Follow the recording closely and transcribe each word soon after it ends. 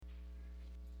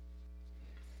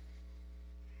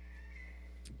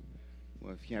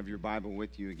Well, if you have your Bible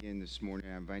with you again this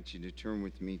morning, I invite you to turn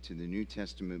with me to the New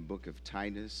Testament book of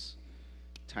Titus,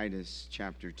 Titus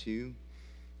chapter 2.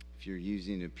 If you're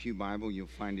using a Pew Bible, you'll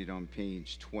find it on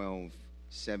page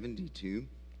 1272.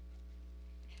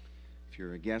 If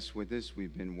you're a guest with us,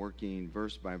 we've been working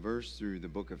verse by verse through the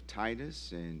book of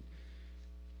Titus, and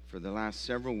for the last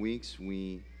several weeks,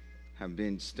 we have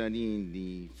been studying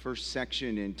the first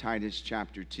section in Titus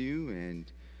chapter 2, and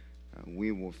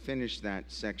we will finish that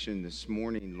section this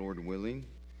morning, Lord willing.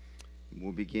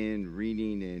 We'll begin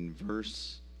reading in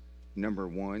verse number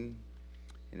 1.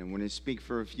 And I want to speak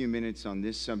for a few minutes on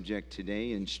this subject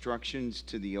today, instructions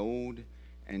to the old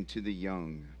and to the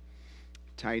young.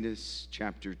 Titus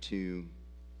chapter 2,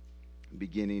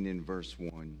 beginning in verse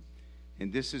 1.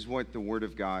 And this is what the Word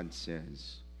of God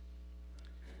says.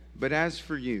 But as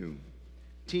for you,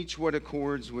 teach what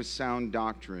accords with sound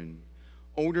doctrine.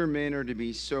 Older men are to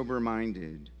be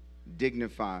sober-minded,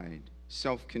 dignified,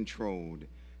 self-controlled,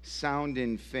 sound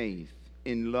in faith,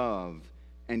 in love,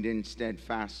 and in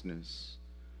steadfastness.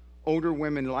 Older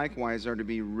women likewise are to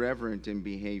be reverent in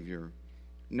behavior,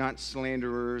 not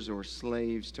slanderers or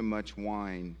slaves to much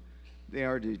wine. They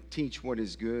are to teach what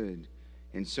is good,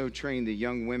 and so train the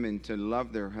young women to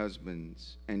love their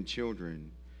husbands and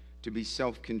children, to be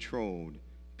self-controlled,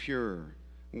 pure,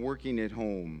 working at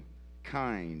home,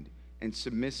 kind, and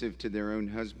submissive to their own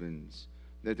husbands,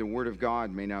 that the word of God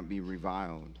may not be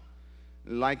reviled.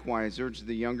 Likewise, urge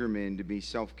the younger men to be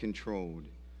self-controlled.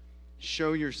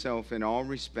 Show yourself in all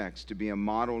respects to be a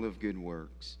model of good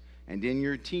works, and in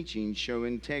your teaching show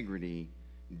integrity,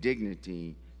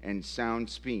 dignity, and sound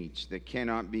speech that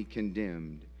cannot be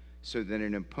condemned, so that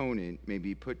an opponent may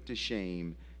be put to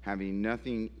shame, having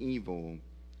nothing evil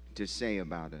to say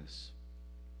about us.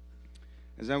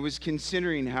 As I was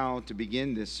considering how to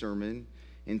begin this sermon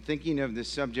and thinking of the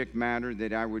subject matter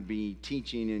that I would be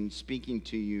teaching and speaking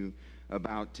to you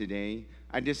about today,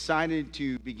 I decided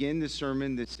to begin the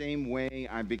sermon the same way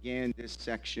I began this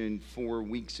section 4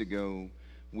 weeks ago,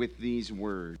 with these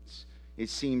words. It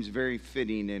seems very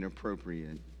fitting and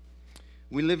appropriate.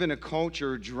 We live in a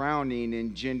culture drowning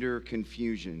in gender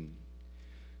confusion.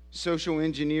 Social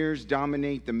engineers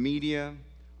dominate the media,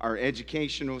 our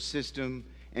educational system,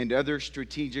 and other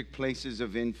strategic places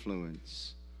of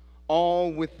influence, all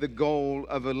with the goal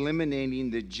of eliminating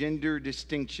the gender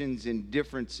distinctions and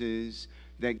differences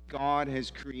that God has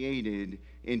created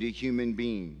into human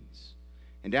beings.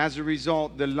 And as a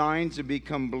result, the lines have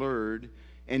become blurred,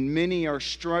 and many are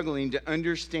struggling to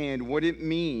understand what it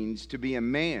means to be a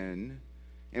man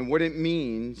and what it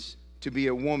means to be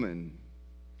a woman.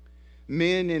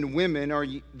 Men and women are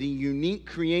the unique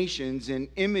creations and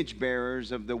image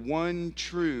bearers of the one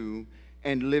true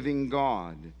and living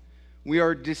God. We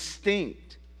are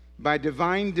distinct by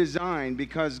divine design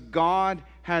because God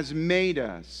has made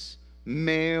us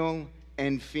male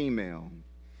and female.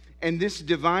 And this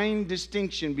divine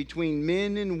distinction between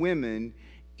men and women,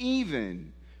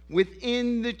 even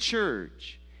within the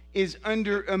church, is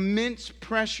under immense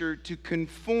pressure to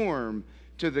conform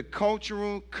to the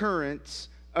cultural currents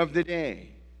of the day.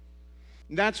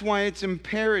 That's why it's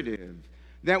imperative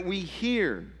that we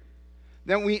hear,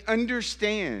 that we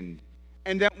understand,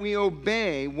 and that we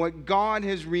obey what God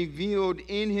has revealed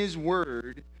in His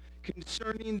Word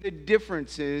concerning the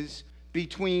differences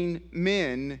between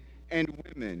men and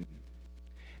women.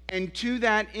 And to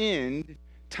that end,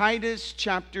 Titus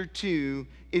chapter 2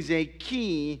 is a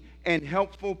key and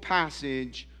helpful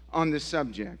passage on the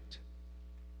subject.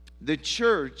 The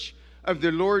church of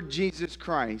the Lord Jesus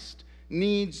Christ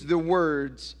needs the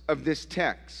words of this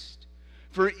text.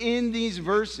 For in these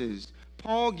verses,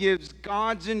 Paul gives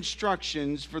God's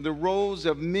instructions for the roles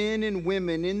of men and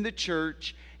women in the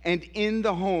church and in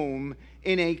the home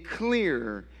in a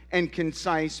clear and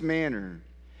concise manner.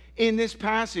 In this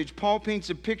passage, Paul paints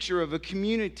a picture of a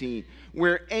community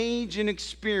where age and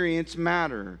experience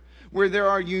matter, where there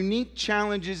are unique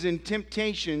challenges and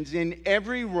temptations in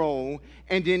every role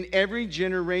and in every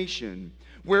generation,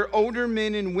 where older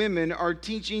men and women are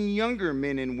teaching younger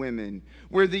men and women,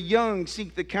 where the young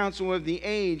seek the counsel of the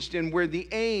aged, and where the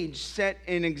aged set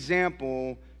an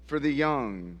example for the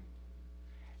young.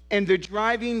 And the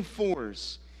driving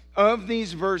force of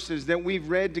these verses that we've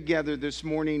read together this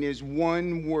morning is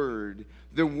one word,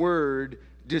 the word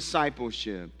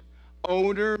discipleship.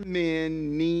 Older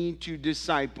men need to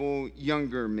disciple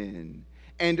younger men,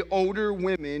 and older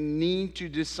women need to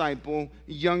disciple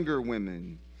younger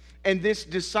women. And this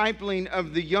discipling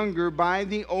of the younger by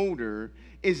the older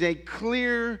is a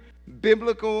clear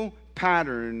biblical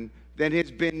pattern that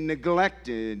has been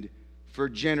neglected for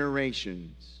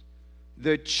generations.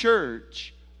 The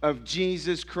church of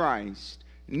Jesus Christ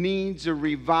needs a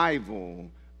revival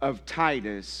of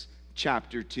Titus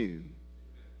chapter 2.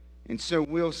 And so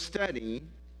we'll study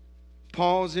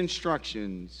Paul's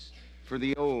instructions for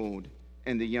the old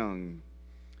and the young.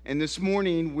 And this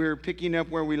morning we're picking up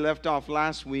where we left off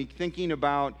last week, thinking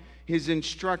about his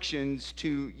instructions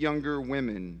to younger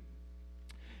women.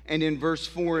 And in verse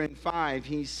 4 and 5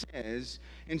 he says,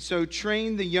 "And so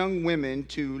train the young women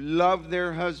to love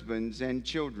their husbands and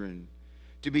children,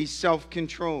 to be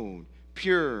self-controlled,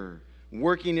 pure,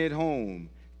 working at home,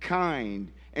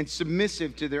 kind, and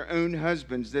submissive to their own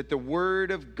husbands, that the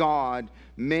word of God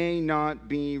may not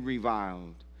be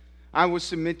reviled." I will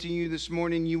submit to you this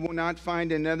morning, you will not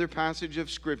find another passage of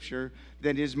Scripture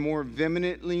that is more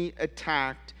vehemently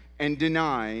attacked and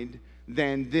denied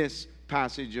than this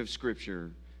passage of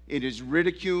Scripture. It is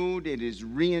ridiculed, it is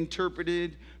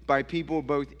reinterpreted by people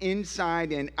both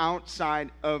inside and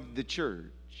outside of the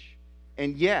church.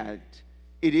 And yet,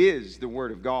 it is the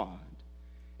Word of God.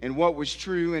 And what was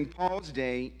true in Paul's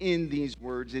day in these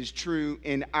words is true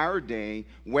in our day,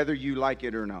 whether you like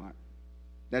it or not.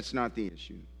 That's not the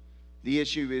issue. The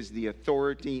issue is the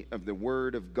authority of the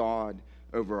Word of God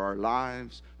over our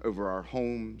lives, over our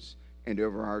homes, and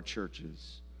over our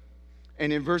churches.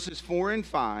 And in verses 4 and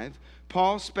 5,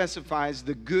 Paul specifies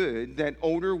the good that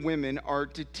older women are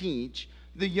to teach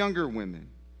the younger women.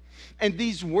 And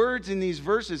these words in these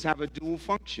verses have a dual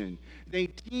function. They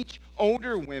teach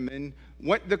older women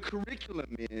what the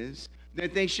curriculum is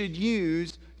that they should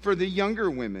use for the younger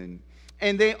women.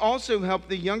 And they also help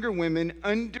the younger women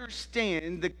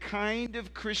understand the kind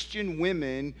of Christian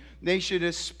women they should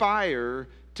aspire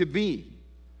to be.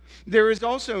 There is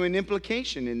also an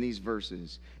implication in these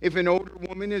verses. If an older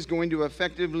woman is going to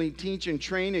effectively teach and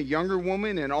train a younger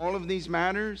woman in all of these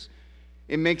matters,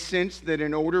 it makes sense that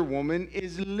an older woman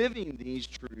is living these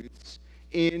truths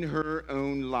in her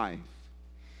own life.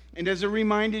 And as I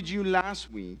reminded you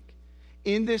last week,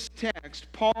 in this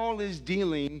text, Paul is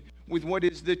dealing with what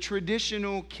is the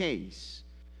traditional case.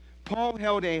 Paul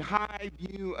held a high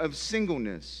view of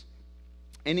singleness,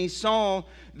 and he saw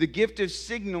the gift of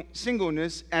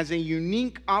singleness as a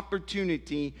unique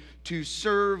opportunity to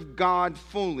serve God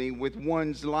fully with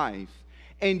one's life.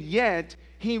 And yet,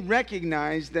 he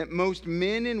recognized that most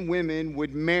men and women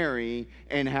would marry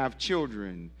and have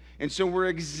children. And so we're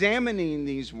examining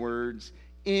these words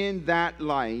in that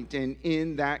light and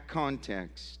in that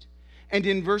context. And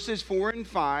in verses 4 and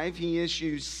 5, he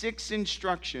issues 6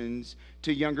 instructions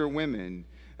to younger women.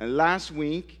 Last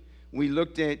week, we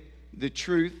looked at the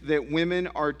truth that women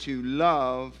are to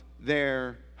love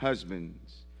their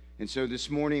husbands. And so this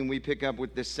morning, we pick up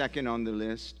with the second on the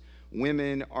list.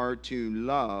 Women are to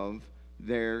love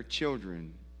their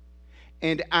children.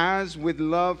 And as with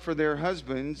love for their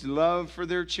husbands, love for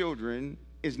their children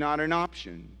is not an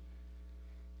option.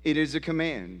 It is a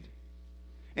command.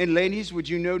 And ladies, would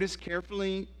you notice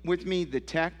carefully with me the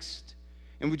text?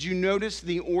 And would you notice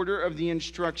the order of the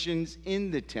instructions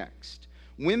in the text?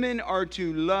 Women are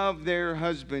to love their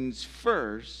husbands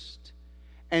first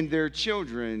and their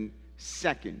children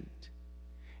second.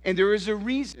 And there is a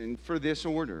reason for this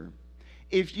order.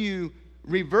 If you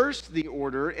reverse the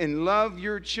order and love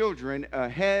your children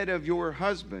ahead of your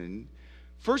husband,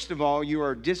 first of all, you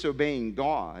are disobeying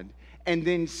God. And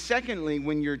then secondly,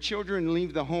 when your children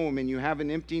leave the home and you have an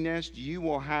empty nest, you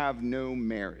will have no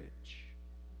marriage.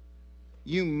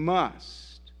 You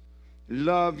must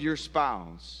love your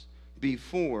spouse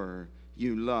before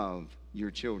you love your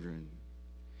children.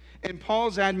 And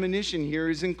Paul's admonition here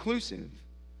is inclusive.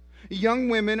 Young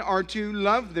women are to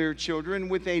love their children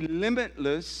with a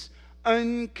limitless,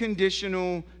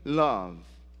 unconditional love.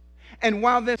 And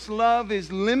while this love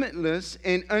is limitless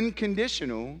and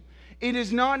unconditional, it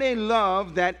is not a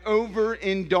love that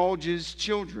overindulges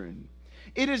children.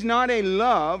 It is not a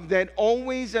love that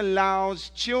always allows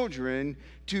children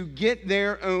to get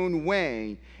their own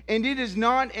way. And it is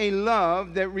not a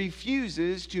love that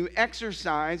refuses to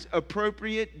exercise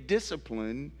appropriate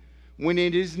discipline when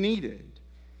it is needed.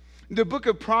 The book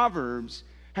of Proverbs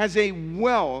has a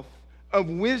wealth of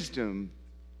wisdom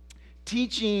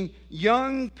teaching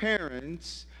young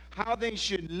parents how they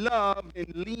should love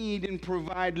and lead and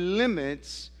provide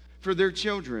limits for their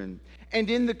children. And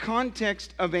in the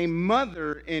context of a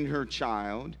mother and her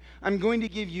child, I'm going to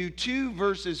give you 2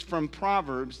 verses from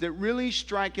Proverbs that really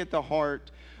strike at the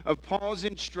heart of Paul's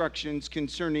instructions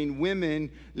concerning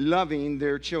women loving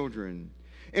their children.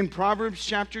 In Proverbs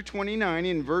chapter 29,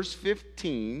 in verse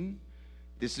 15,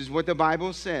 this is what the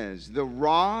Bible says: "The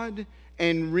rod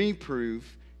and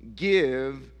reproof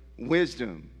give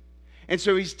wisdom." And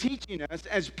so he's teaching us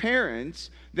as parents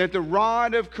that the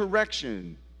rod of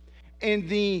correction and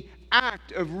the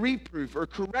act of reproof or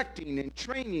correcting and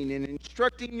training and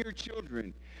instructing your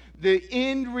children, the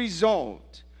end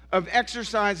result of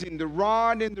exercising the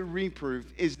rod and the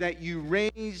reproof is that you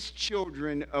raise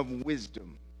children of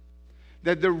wisdom.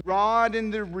 That the rod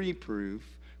and the reproof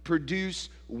produce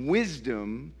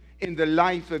wisdom in the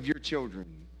life of your children.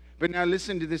 But now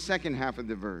listen to the second half of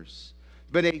the verse.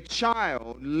 But a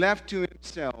child left to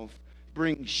himself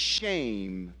brings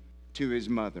shame to his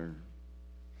mother.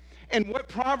 And what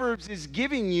Proverbs is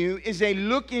giving you is a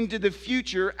look into the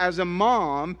future as a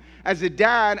mom, as a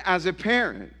dad, as a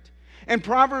parent. And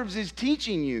Proverbs is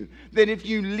teaching you that if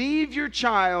you leave your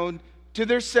child to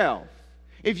theirself,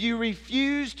 if you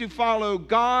refuse to follow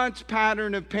God's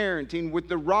pattern of parenting with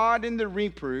the rod and the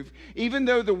reproof, even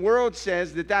though the world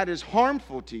says that that is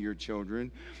harmful to your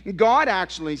children, God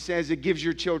actually says it gives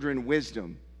your children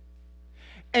wisdom.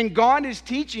 And God is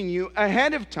teaching you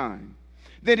ahead of time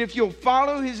that if you'll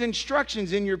follow His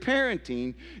instructions in your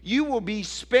parenting, you will be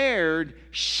spared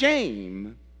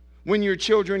shame when your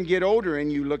children get older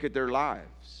and you look at their lives.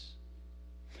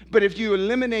 But if you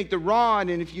eliminate the rod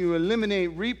and if you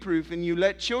eliminate reproof and you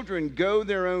let children go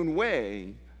their own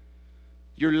way,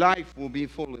 your life will be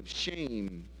full of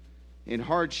shame and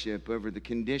hardship over the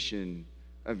condition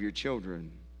of your children.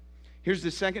 Here's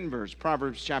the second verse,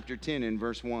 Proverbs chapter 10 and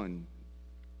verse 1.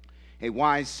 A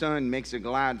wise son makes a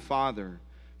glad father,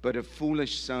 but a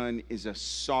foolish son is a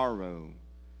sorrow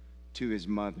to his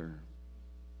mother.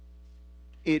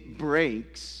 It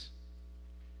breaks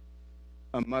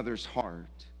a mother's heart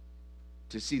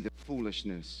to see the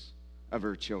foolishness of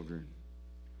her children.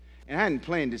 And I hadn't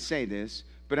planned to say this,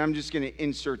 but I'm just going to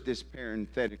insert this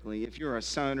parenthetically. If you're a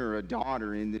son or a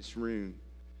daughter in this room,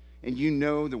 and you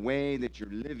know the way that you're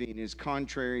living is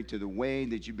contrary to the way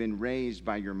that you've been raised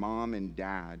by your mom and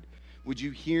dad, would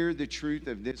you hear the truth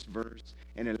of this verse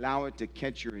and allow it to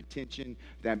catch your attention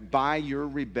that by your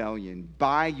rebellion,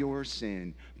 by your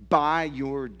sin, by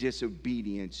your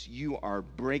disobedience, you are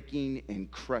breaking and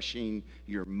crushing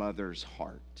your mother's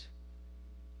heart?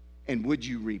 And would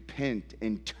you repent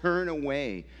and turn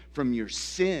away from your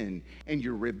sin and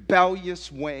your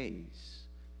rebellious ways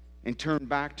and turn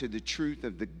back to the truth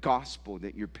of the gospel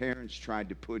that your parents tried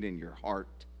to put in your heart?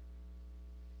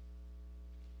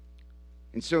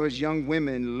 And so as young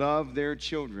women love their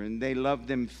children, they love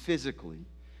them physically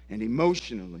and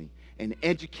emotionally and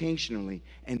educationally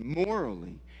and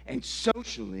morally and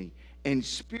socially and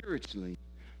spiritually.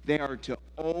 They are to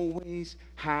always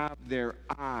have their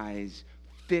eyes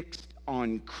fixed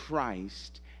on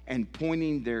Christ and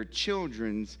pointing their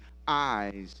children's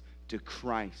eyes to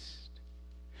Christ.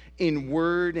 In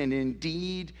word and in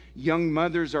deed, young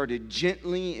mothers are to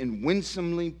gently and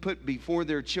winsomely put before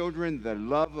their children the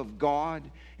love of God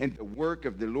and the work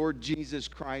of the Lord Jesus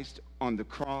Christ on the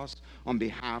cross on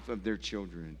behalf of their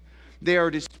children. They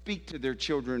are to speak to their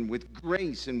children with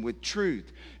grace and with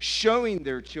truth, showing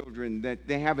their children that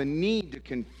they have a need to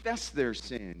confess their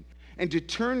sin and to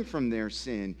turn from their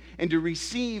sin and to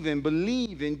receive and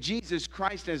believe in Jesus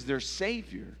Christ as their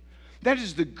Savior. That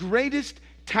is the greatest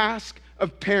task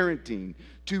of parenting,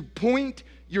 to point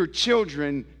your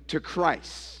children to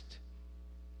Christ.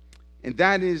 And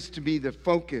that is to be the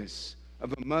focus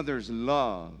of a mother's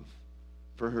love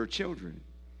for her children.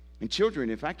 And children,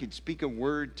 if I could speak a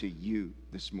word to you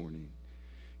this morning,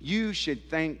 you should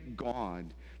thank God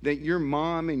that your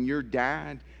mom and your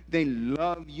dad, they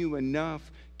love you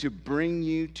enough to bring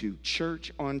you to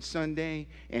church on Sunday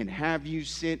and have you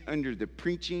sit under the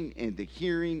preaching and the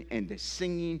hearing and the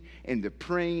singing and the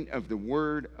praying of the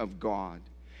Word of God,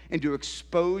 and to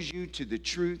expose you to the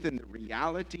truth and the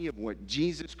reality of what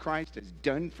Jesus Christ has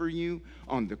done for you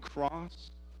on the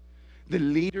cross. The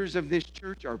leaders of this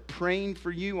church are praying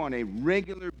for you on a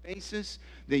regular basis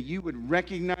that you would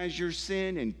recognize your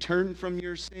sin and turn from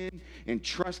your sin and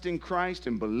trust in Christ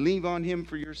and believe on Him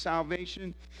for your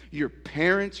salvation. Your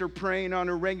parents are praying on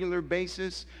a regular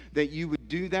basis that you would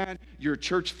do that. Your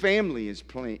church family is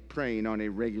praying on a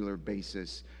regular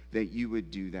basis that you would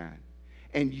do that.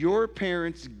 And your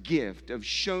parents' gift of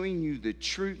showing you the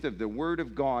truth of the Word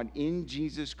of God in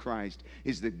Jesus Christ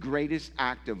is the greatest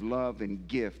act of love and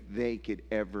gift they could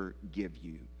ever give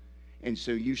you. And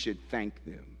so you should thank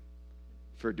them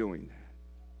for doing that.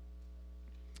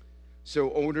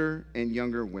 So older and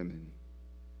younger women,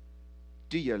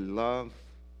 do you love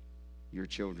your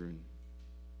children?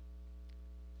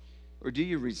 Or do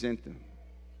you resent them?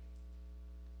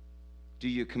 Do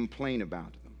you complain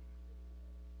about them?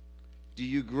 Do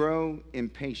you grow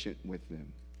impatient with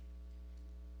them?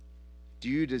 Do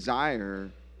you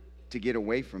desire to get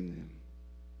away from them?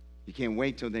 You can't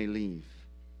wait till they leave.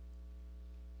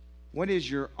 What is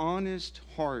your honest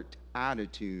heart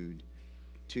attitude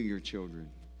to your children?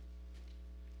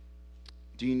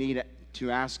 Do you need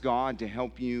to ask God to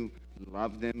help you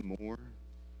love them more?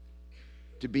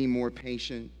 To be more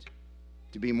patient?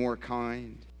 To be more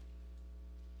kind?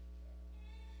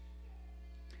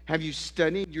 Have you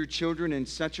studied your children in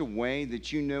such a way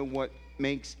that you know what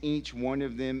makes each one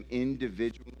of them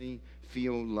individually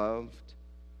feel loved?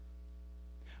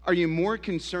 Are you more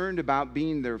concerned about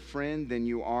being their friend than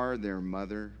you are their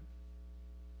mother?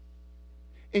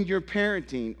 In your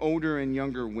parenting, older and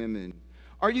younger women,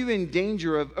 are you in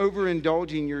danger of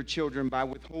overindulging your children by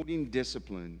withholding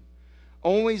discipline,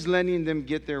 always letting them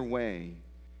get their way,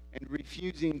 and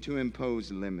refusing to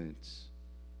impose limits?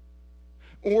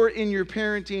 Or in your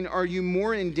parenting, are you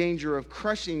more in danger of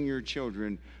crushing your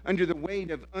children under the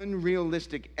weight of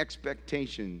unrealistic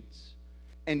expectations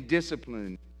and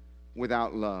discipline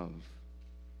without love?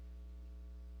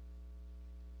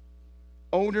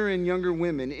 Older and younger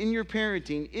women, in your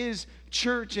parenting, is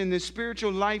church and the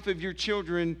spiritual life of your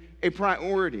children a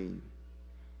priority?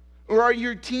 Or are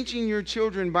you teaching your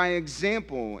children by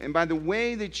example and by the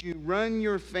way that you run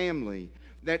your family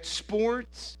that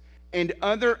sports and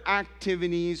other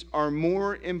activities are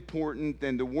more important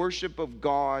than the worship of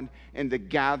God and the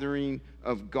gathering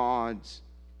of God's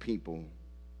people?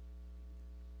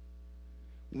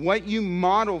 What you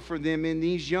model for them in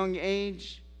these young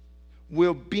age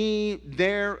will be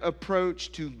their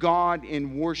approach to God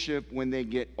in worship when they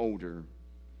get older.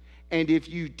 And if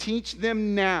you teach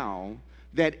them now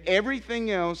that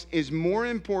everything else is more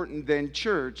important than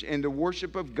church and the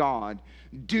worship of God,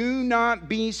 do not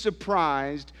be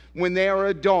surprised when they are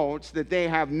adults that they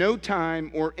have no time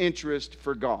or interest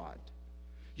for God.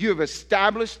 You have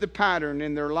established the pattern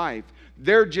in their life.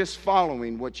 They're just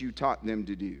following what you taught them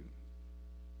to do.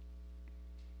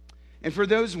 And for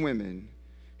those women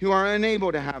who are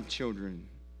unable to have children,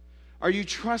 are you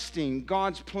trusting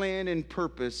God's plan and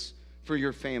purpose for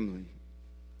your family?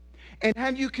 And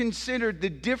have you considered the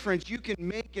difference you can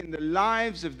make in the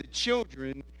lives of the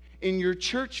children in your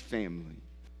church family?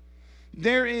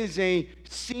 There is a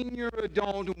senior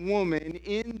adult woman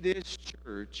in this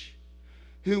church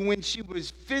who, when she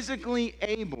was physically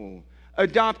able,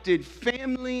 adopted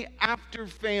family after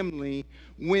family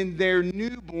when their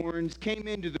newborns came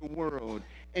into the world,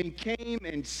 and came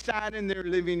and sat in their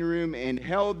living room and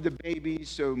held the babies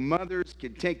so mothers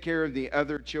could take care of the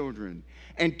other children,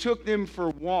 and took them for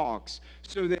walks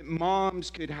so that moms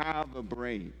could have a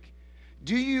break.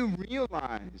 Do you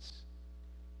realize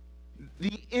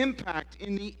the impact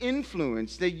and the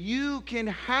influence that you can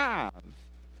have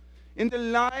in the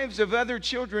lives of other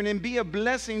children and be a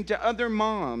blessing to other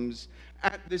moms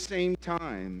at the same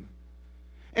time?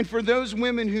 And for those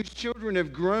women whose children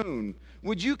have grown,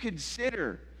 would you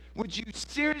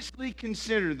seriously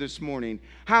consider this morning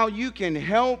how you can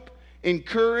help,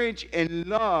 encourage, and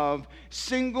love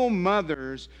single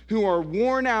mothers who are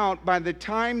worn out by the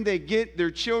time they get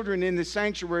their children in the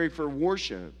sanctuary for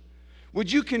worship? Would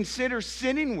you consider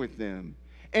sitting with them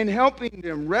and helping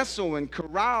them wrestle and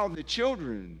corral the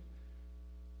children?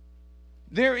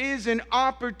 There is an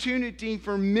opportunity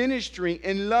for ministry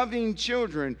and loving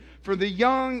children for the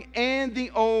young and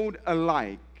the old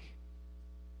alike.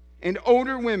 And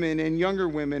older women and younger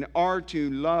women are to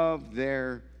love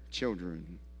their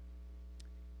children.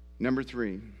 Number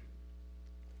 3,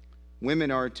 women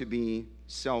are to be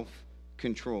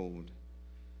self-controlled.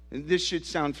 And this should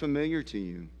sound familiar to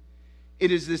you.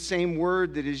 It is the same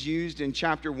word that is used in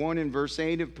chapter 1 and verse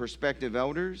 8 of prospective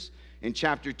elders, in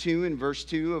chapter 2 and verse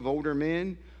 2 of older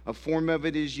men. A form of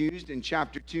it is used in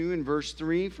chapter 2 and verse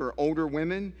 3 for older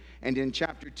women, and in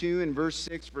chapter 2 and verse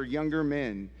 6 for younger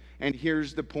men. And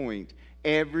here's the point.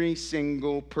 Every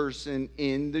single person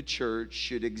in the church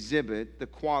should exhibit the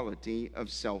quality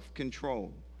of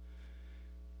self-control.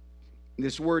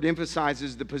 This word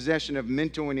emphasizes the possession of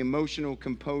mental and emotional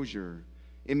composure.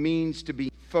 It means to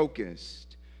be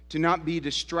focused, to not be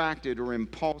distracted or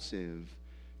impulsive,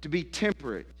 to be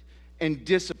temperate and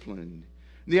disciplined.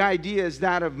 The idea is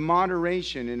that of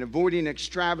moderation and avoiding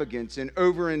extravagance and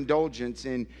overindulgence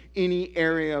in any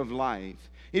area of life.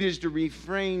 It is to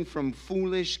refrain from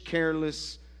foolish,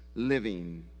 careless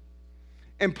living.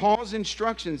 And Paul's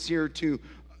instructions here to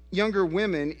younger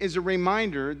women is a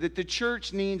reminder that the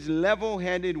church needs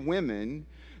level-headed women,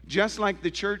 just like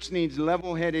the church needs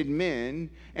level-headed men,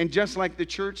 and just like the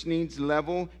church needs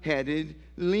level-headed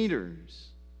leaders.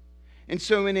 And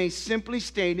so in a simply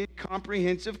stated,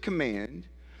 comprehensive command,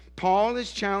 Paul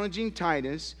is challenging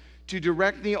Titus to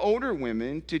direct the older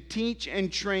women to teach and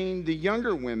train the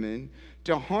younger women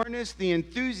to harness the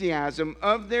enthusiasm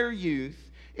of their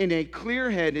youth in a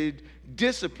clear-headed,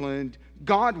 disciplined,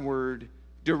 Godward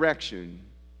direction.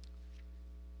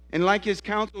 And like his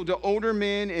counsel to older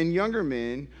men and younger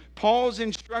men, Paul's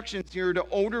instructions here to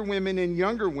older women and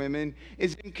younger women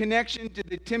is in connection to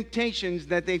the temptations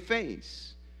that they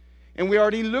face. And we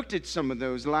already looked at some of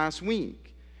those last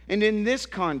week. And in this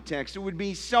context, it would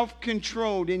be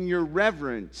self-controlled in your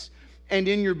reverence and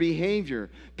in your behavior.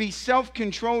 Be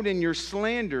self-controlled in your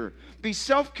slander. Be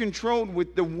self-controlled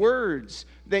with the words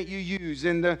that you use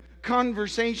and the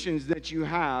conversations that you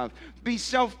have. Be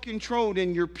self-controlled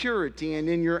in your purity and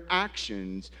in your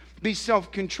actions. Be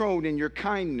self-controlled in your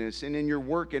kindness and in your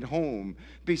work at home.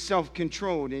 Be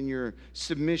self-controlled in your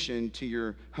submission to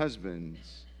your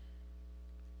husbands.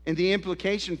 And the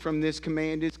implication from this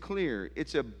command is clear.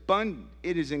 It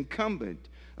is incumbent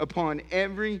upon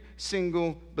every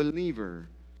single believer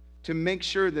to make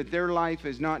sure that their life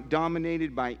is not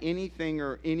dominated by anything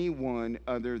or anyone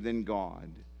other than God.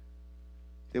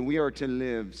 That we are to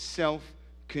live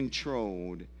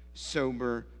self-controlled,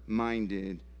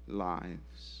 sober-minded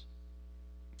lives.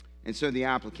 And so the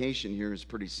application here is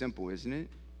pretty simple, isn't it?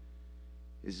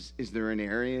 Is there an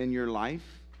area in your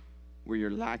life where you're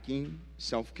lacking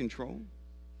self-control?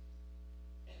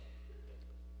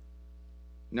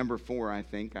 Number 4, I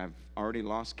think, I've already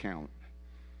lost count.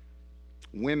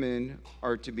 Women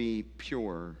are to be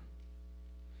pure.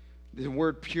 The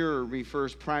word pure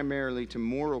refers primarily to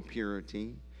moral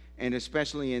purity, and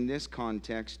especially in this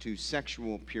context, to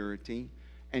sexual purity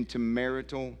and to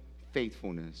marital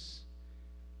faithfulness.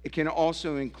 It can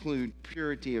also include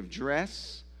purity of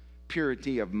dress,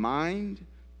 purity of mind,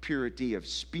 purity of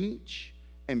speech,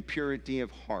 and purity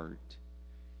of heart.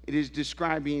 It is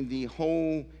describing the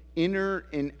whole inner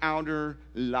and outer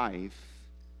life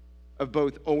of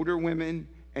both older women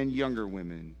and younger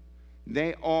women.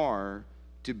 They are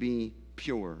to be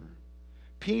pure.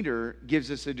 Peter gives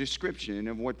us a description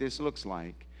of what this looks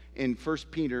like in 1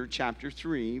 Peter chapter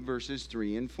 3, verses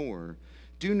 3 and 4.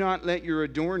 Do not let your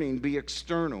adorning be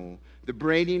external, the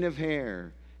braiding of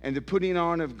hair and the putting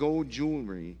on of gold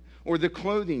jewelry, or the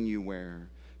clothing you wear,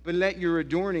 but let your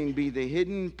adorning be the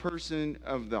hidden person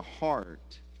of the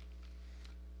heart,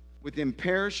 with the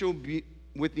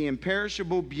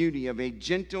imperishable beauty of a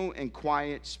gentle and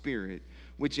quiet spirit,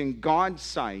 which in God's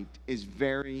sight is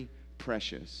very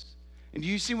precious. And do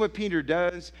you see what Peter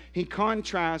does? He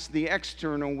contrasts the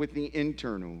external with the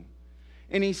internal.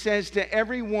 And he says to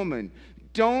every woman,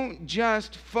 don't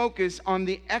just focus on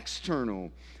the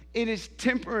external. It is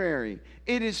temporary.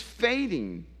 It is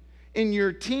fading. In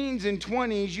your teens and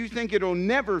 20s, you think it'll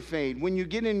never fade. When you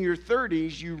get in your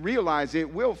 30s, you realize it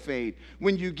will fade.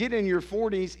 When you get in your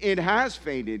 40s, it has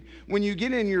faded. When you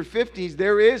get in your 50s,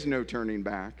 there is no turning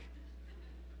back.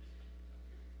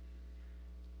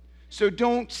 So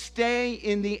don't stay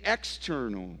in the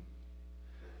external.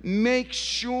 Make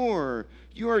sure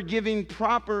you are giving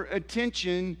proper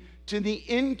attention to the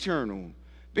internal.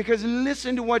 Because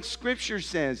listen to what Scripture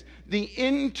says. The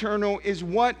internal is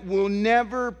what will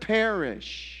never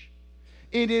perish.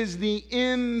 It is the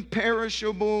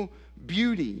imperishable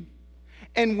beauty.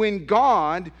 And when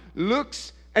God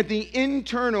looks at the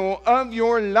internal of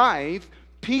your life,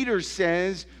 Peter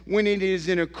says, when it is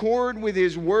in accord with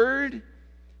His Word,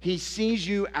 He sees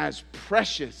you as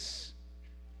precious.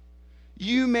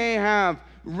 You may have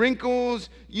wrinkles,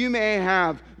 you may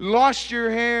have lost your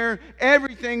hair,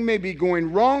 everything may be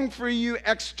going wrong for you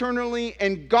externally,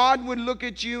 and God would look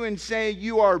at you and say,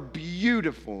 you are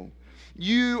beautiful,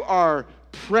 you are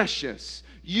precious,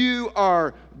 you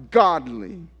are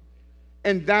godly.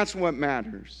 And that's what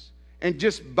matters. And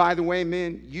just by the way,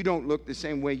 men, you don't look the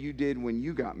same way you did when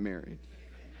you got married.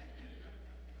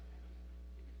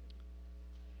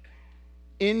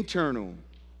 Internal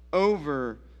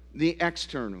over the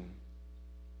external.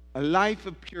 A life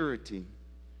of purity.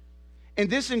 And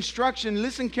this instruction,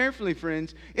 listen carefully,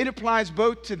 friends, it applies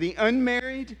both to the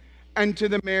unmarried and to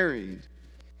the married.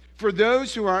 For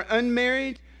those who are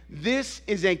unmarried, this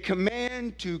is a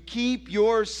command to keep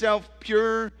yourself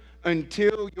pure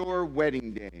until your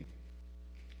wedding day.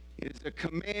 It is a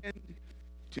command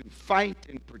to fight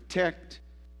and protect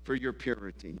for your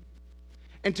purity.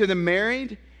 And to the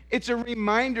married, it's a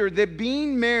reminder that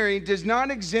being married does not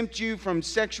exempt you from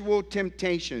sexual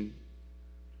temptation.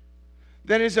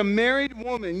 That as a married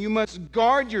woman, you must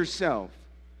guard yourself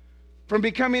from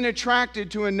becoming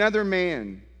attracted to another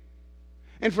man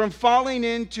and from falling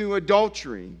into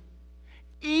adultery,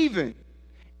 even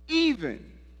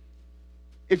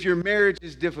if your marriage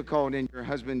is difficult and your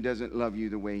husband doesn't love you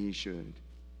the way he should.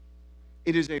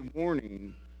 It is a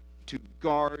warning to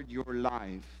guard your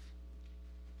life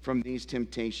from these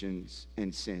temptations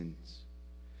and sins.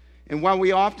 And while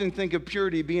we often think of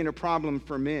purity being a problem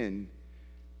for men,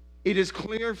 it is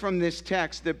clear from this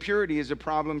text that purity is a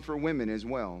problem for women as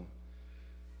well.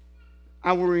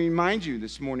 I will remind you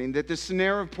this morning that the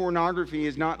snare of pornography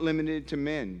is not limited to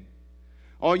men.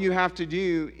 All you have to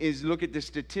do is look at the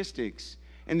statistics,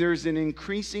 and there's an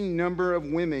increasing number of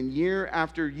women year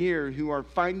after year who are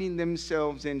finding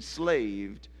themselves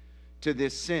enslaved to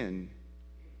this sin.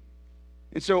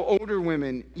 And so, older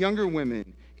women, younger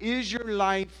women, is your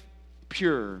life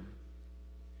pure?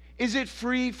 Is it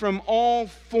free from all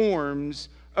forms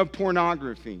of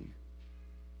pornography?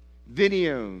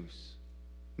 Videos,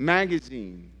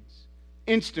 magazines,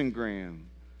 Instagram,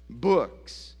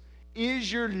 books.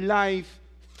 Is your life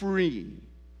free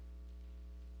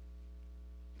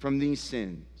from these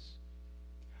sins?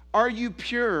 Are you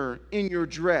pure in your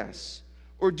dress,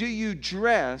 or do you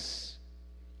dress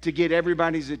to get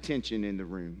everybody's attention in the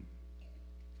room?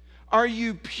 Are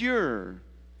you pure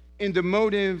in the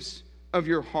motives of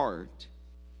your heart,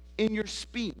 in your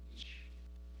speech,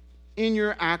 in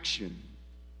your action?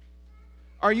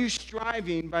 Are you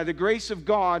striving by the grace of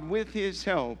God with His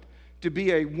help to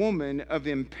be a woman of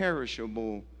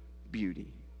imperishable beauty?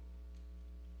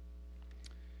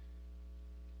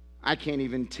 I can't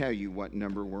even tell you what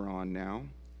number we're on now.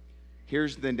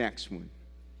 Here's the next one.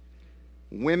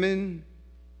 Women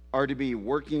are to be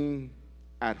working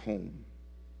at home.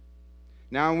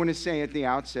 Now, I want to say at the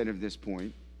outset of this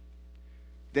point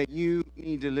that you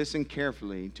need to listen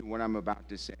carefully to what I'm about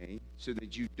to say so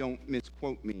that you don't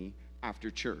misquote me after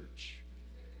church.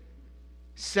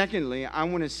 Secondly, I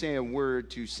want to say a word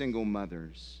to single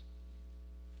mothers.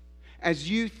 As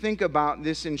you think about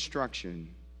this instruction,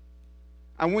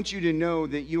 I want you to know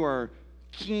that you are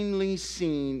keenly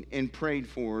seen and prayed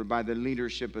for by the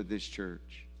leadership of this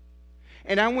church.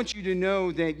 And I want you to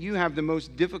know that you have the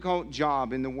most difficult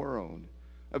job in the world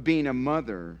of being a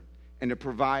mother and a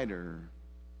provider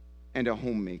and a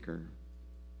homemaker.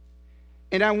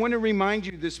 And I want to remind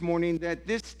you this morning that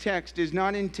this text is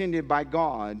not intended by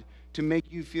God to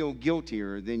make you feel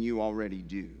guiltier than you already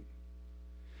do.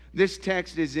 This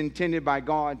text is intended by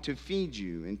God to feed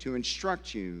you and to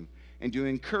instruct you and to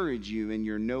encourage you in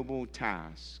your noble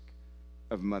task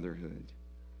of motherhood.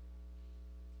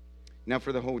 Now,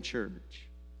 for the whole church,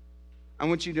 I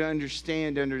want you to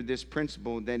understand under this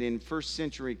principle that in first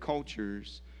century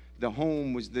cultures, the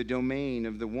home was the domain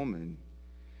of the woman.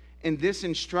 And this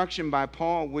instruction by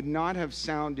Paul would not have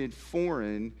sounded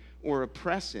foreign or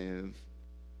oppressive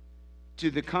to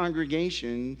the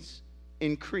congregations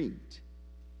in Crete.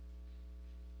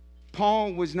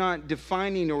 Paul was not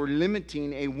defining or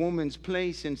limiting a woman's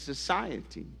place in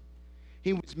society.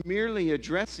 He was merely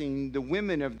addressing the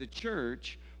women of the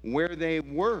church where they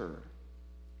were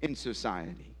in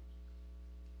society.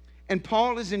 And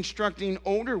Paul is instructing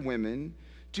older women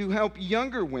to help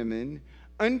younger women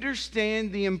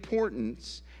understand the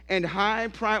importance and high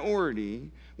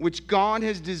priority which God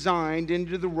has designed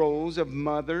into the roles of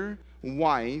mother,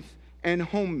 wife, and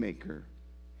homemaker.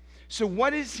 So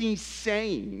what is he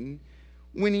saying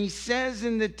when he says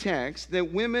in the text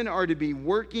that women are to be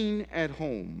working at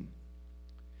home?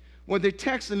 Well, the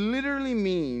text literally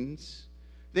means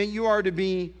that you are to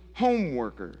be home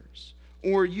workers,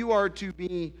 or you are to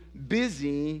be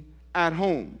busy at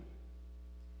home.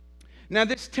 Now,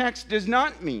 this text does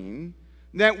not mean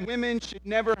that women should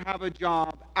never have a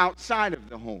job outside of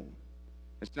the home.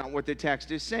 That's not what the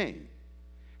text is saying.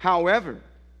 However,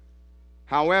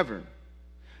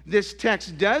 this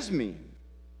text does mean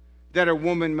that a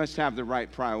woman must have the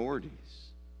right priorities.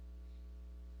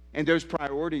 And those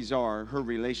priorities are her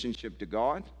relationship to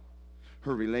God,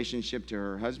 her relationship to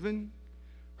her husband,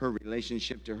 her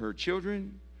relationship to her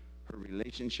children, her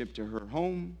relationship to her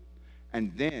home,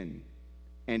 and then,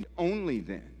 and only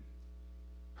then,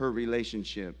 her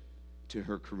relationship to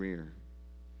her career.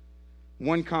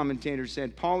 One commentator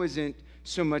said, Paul isn't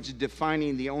so much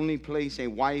defining the only place a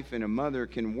wife and a mother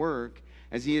can work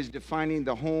as he is defining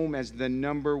the home as the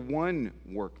number one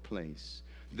workplace,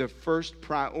 the first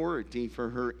priority for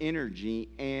her energy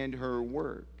and her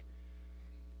work.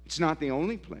 It's not the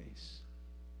only place.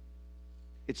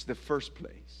 It's the first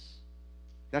place.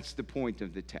 That's the point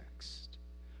of the text.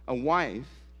 A wife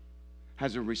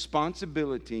has a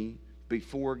responsibility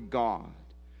before God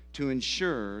to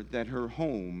ensure that her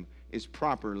home is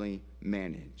properly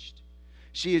managed.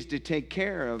 She is to take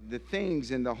care of the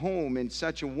things in the home in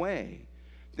such a way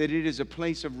that it is a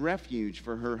place of refuge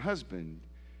for her husband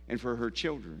and for her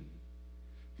children.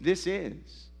 This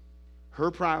is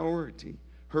her priority,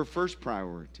 her first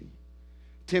priority.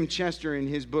 Tim Chester, in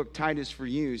his book Titus for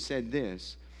You, said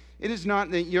this: "It is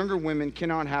not that younger women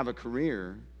cannot have a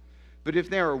career, But if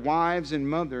they are wives and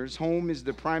mothers, home is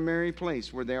the primary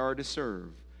place where they are to serve.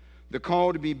 The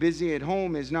call to be busy at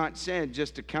home is not said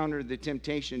just to counter the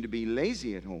temptation to be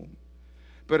lazy at home,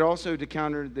 but also to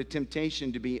counter the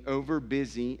temptation to be over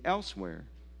busy elsewhere.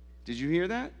 Did you hear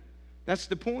that? That's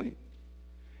the point.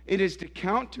 It is to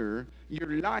counter your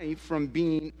life from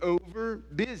being over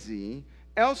busy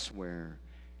elsewhere.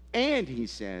 And, he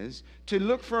says, to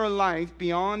look for a life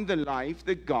beyond the life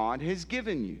that God has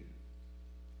given you.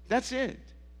 That's it.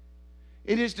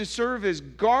 It is to serve as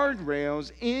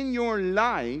guardrails in your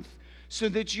life so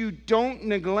that you don't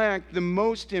neglect the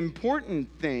most important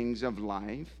things of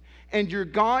life and your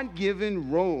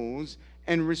God-given roles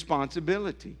and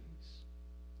responsibilities.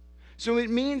 So it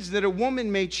means that a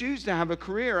woman may choose to have a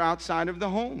career outside of the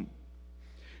home.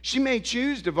 She may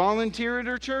choose to volunteer at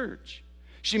her church.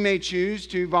 She may choose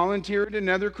to volunteer at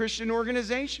another Christian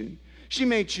organization. She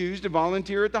may choose to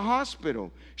volunteer at the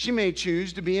hospital. She may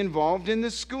choose to be involved in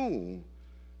the school.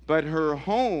 But her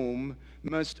home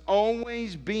must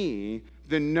always be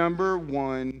the number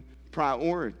one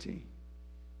priority.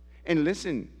 And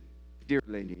listen, dear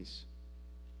ladies,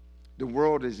 the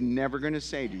world is never going to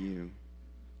say to you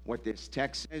what this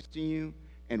text says to you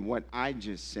and what I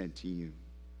just said to you.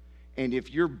 And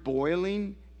if you're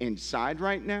boiling inside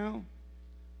right now,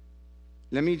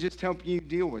 let me just help you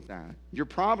deal with that. Your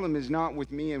problem is not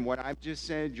with me and what I've just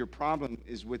said. Your problem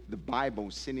is with the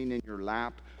Bible sitting in your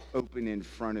lap, open in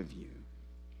front of you.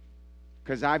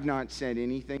 Because I've not said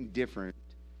anything different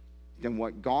than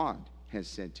what God has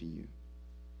said to you.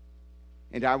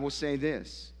 And I will say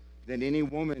this, that any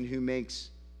woman who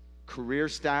makes career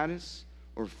status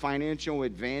or financial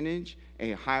advantage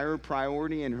a higher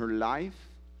priority in her life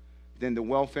than the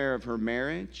welfare of her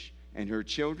marriage and her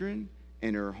children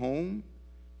and her home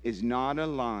is not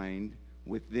aligned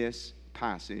with this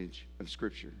passage of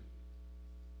Scripture.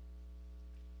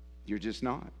 You're just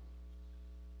not.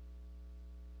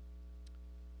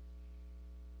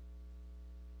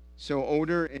 So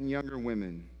older and younger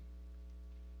women,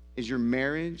 is your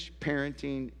marriage,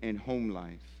 parenting, and home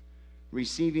life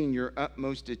receiving your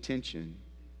utmost attention,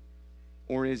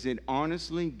 or is it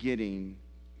honestly getting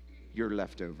your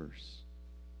leftovers?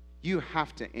 You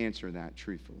have to answer that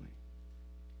truthfully.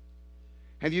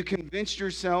 Have you convinced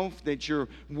yourself that your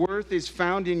worth is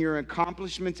found in your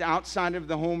accomplishments outside of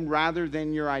the home rather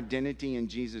than your identity in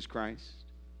Jesus Christ?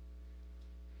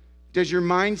 Does your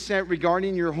mindset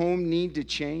regarding your home need to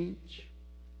change?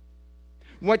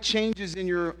 What changes in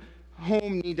your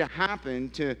home need to happen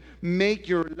to make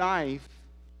your life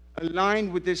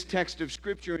aligned with this text of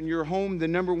Scripture and your home the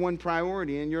number one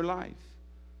priority in your life?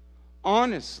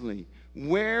 Honestly,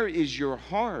 where is your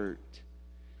heart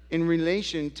in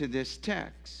relation to this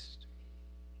text?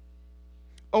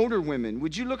 Older women,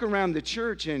 would you look around the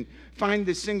church and find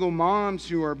the single moms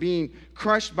who are being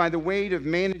crushed by the weight of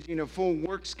managing a full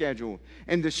work schedule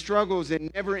and the struggles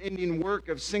and never-ending work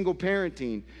of single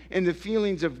parenting and the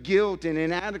feelings of guilt and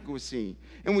inadequacy?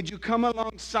 And would you come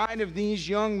alongside of these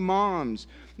young moms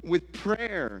with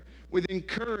prayer, with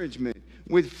encouragement,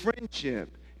 with friendship,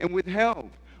 and with help?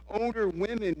 Older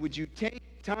women, would you take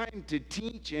time to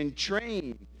teach and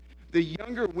train the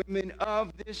younger women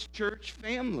of this church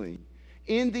family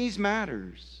in these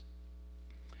matters?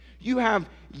 You have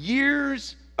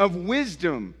years of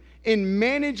wisdom in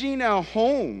managing a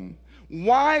home.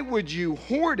 Why would you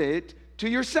hoard it to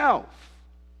yourself?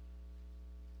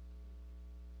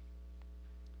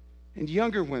 And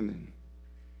younger women,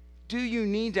 do you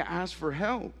need to ask for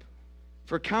help,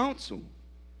 for counsel,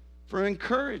 for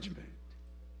encouragement?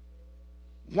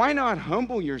 Why not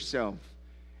humble yourself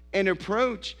and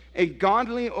approach a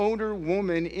godly older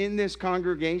woman in this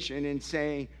congregation and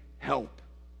say, help?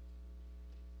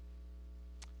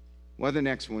 Well, the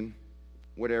next one,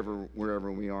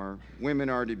 wherever we are, women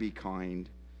are to be kind.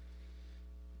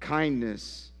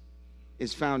 Kindness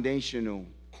is foundational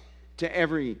to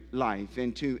every life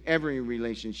and to every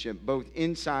relationship, both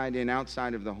inside and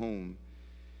outside of the home.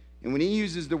 And when he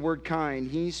uses the word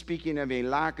kind, he's speaking of a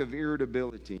lack of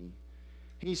irritability.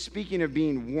 He's speaking of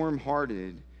being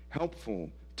warm-hearted, helpful,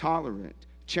 tolerant,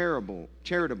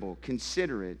 charitable,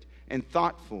 considerate, and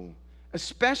thoughtful,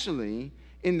 especially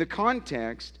in the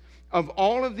context of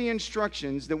all of the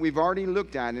instructions that we've already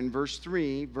looked at in verse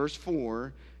 3, verse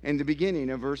 4, and the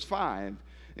beginning of verse 5.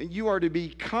 And you are to be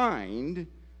kind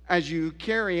as you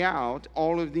carry out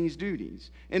all of these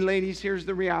duties. And ladies, here's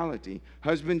the reality.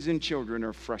 Husbands and children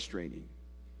are frustrating.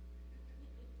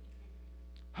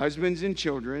 Husbands and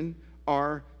children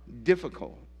are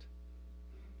difficult.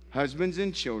 Husbands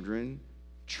and children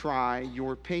try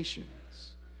your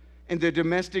patience. And the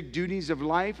domestic duties of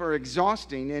life are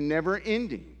exhausting and never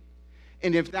ending.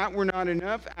 And if that were not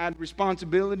enough, add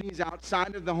responsibilities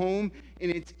outside of the home, and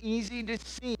it's easy to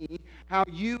see how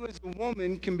you as a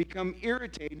woman can become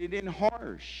irritated and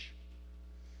harsh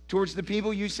towards the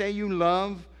people you say you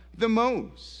love the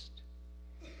most.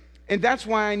 And that's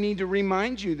why I need to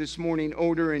remind you this morning,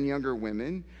 older and younger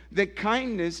women, that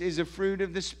kindness is a fruit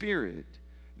of the Spirit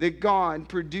that God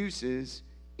produces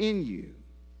in you.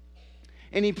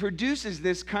 And He produces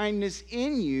this kindness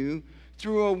in you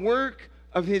through a work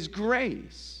of His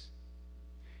grace.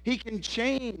 He can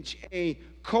change a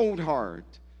cold heart,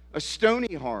 a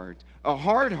stony heart, a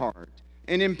hard heart,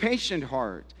 an impatient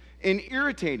heart, an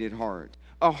irritated heart,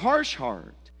 a harsh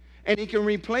heart. And He can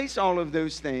replace all of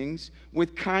those things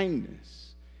with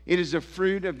kindness. It is a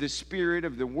fruit of the Spirit,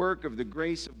 of the work of the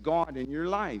grace of God in your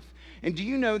life. And do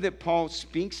you know that Paul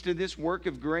speaks to this work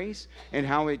of grace and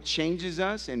how it changes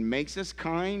us and makes us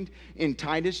kind in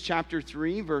Titus chapter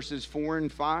 3, verses 4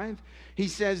 and 5? He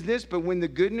says this, "But when the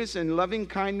goodness and loving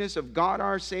kindness of God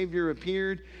our Savior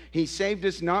appeared, He saved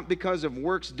us not because of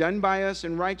works done by us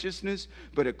in righteousness,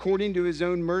 but according to His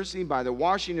own mercy by the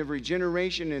washing of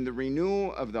regeneration and the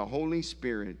renewal of the Holy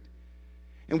Spirit."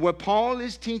 And what Paul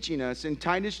is teaching us in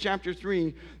Titus chapter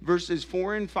 3, verses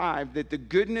 4 and 5, that the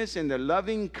goodness and the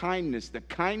loving kindness, the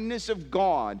kindness of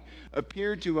God,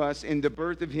 appeared to us in the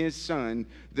birth of His Son,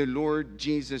 the Lord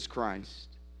Jesus Christ.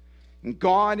 And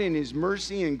God, in His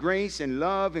mercy and grace and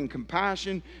love and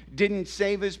compassion, didn't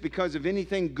save us because of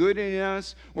anything good in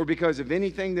us or because of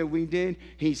anything that we did.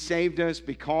 He saved us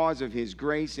because of His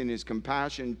grace and His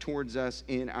compassion towards us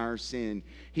in our sin.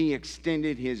 He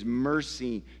extended His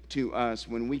mercy to us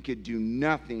when we could do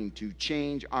nothing to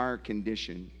change our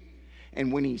condition.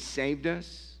 And when He saved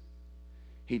us,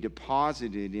 He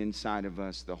deposited inside of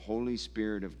us the Holy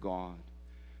Spirit of God.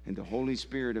 And the Holy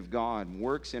Spirit of God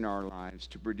works in our lives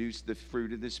to produce the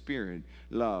fruit of the Spirit: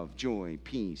 love, joy,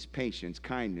 peace, patience,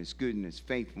 kindness, goodness,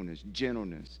 faithfulness,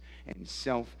 gentleness, and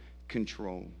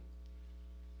self-control.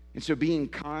 And so being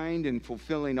kind and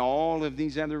fulfilling all of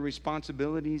these other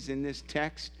responsibilities in this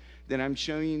text that I'm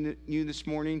showing you this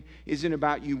morning isn't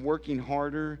about you working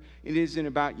harder. It isn't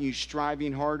about you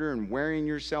striving harder and wearing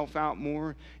yourself out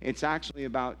more. It's actually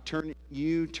about turning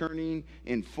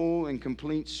in full and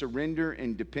complete surrender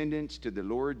and dependence to the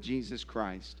Lord Jesus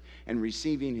Christ and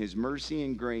receiving His mercy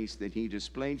and grace that He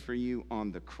displayed for you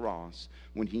on the cross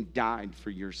when He died for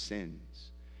your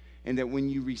sins. And that when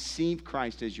you receive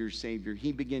Christ as your Savior,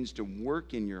 He begins to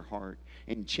work in your heart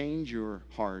and change your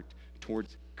heart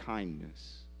towards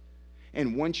kindness.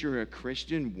 And once you're a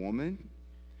Christian woman,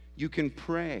 you can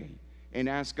pray and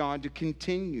ask God to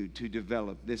continue to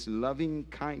develop this loving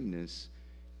kindness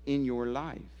in your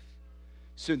life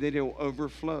so that it will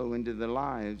overflow into the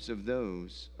lives of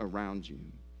those around you.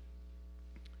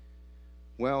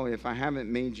 Well, if I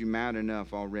haven't made you mad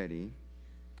enough already,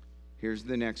 here's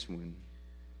the next one.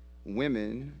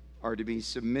 Women are to be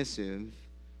submissive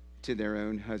to their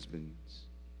own husbands.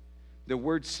 The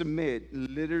word submit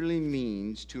literally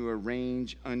means to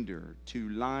arrange under, to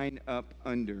line up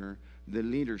under the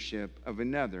leadership of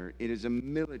another. It is a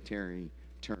military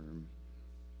term.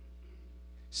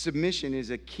 Submission is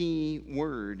a key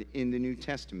word in the New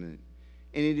Testament,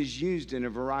 and it is used in a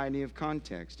variety of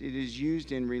contexts. It is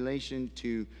used in relation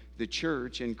to the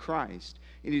church and Christ.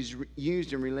 It is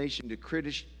used in relation to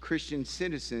Christian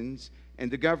citizens and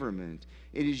the government.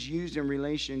 It is used in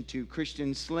relation to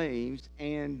Christian slaves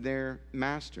and their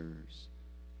masters.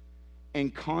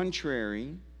 And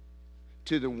contrary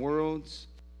to the world's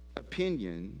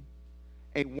opinion,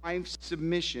 a wife's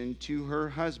submission to her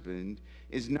husband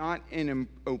is not an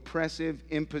oppressive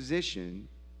imposition.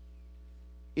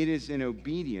 It is an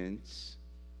obedience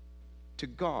to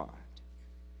God.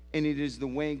 And it is the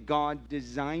way God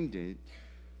designed it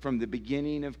from the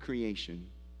beginning of creation.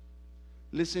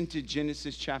 Listen to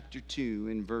Genesis chapter 2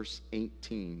 and verse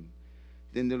 18.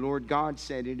 Then the Lord God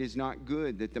said, "It is not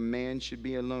good that the man should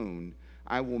be alone.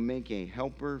 I will make a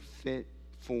helper fit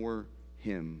for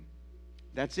him."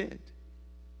 That's it.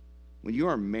 When you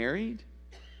are married,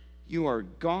 you are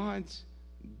God's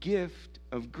gift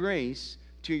of grace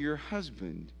to your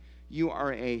husband. You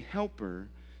are a helper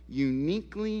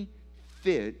uniquely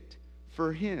fit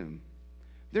for him.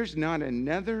 There's not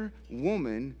another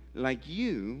woman like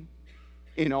you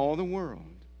in all the world.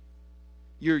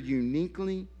 You're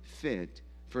uniquely fit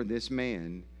for this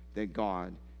man that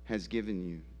God has given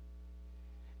you.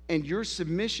 And your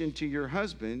submission to your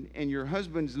husband and your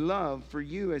husband's love for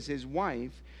you as his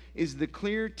wife is the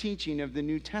clear teaching of the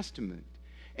New Testament.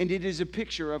 And it is a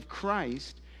picture of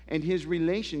Christ and his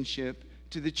relationship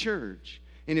to the church.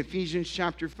 In Ephesians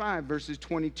chapter 5, verses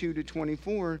 22 to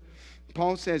 24,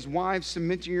 Paul says, wives,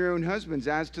 submit to your own husbands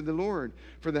as to the Lord.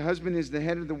 For the husband is the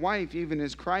head of the wife, even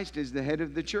as Christ is the head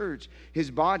of the church,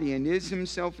 his body, and is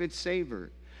himself its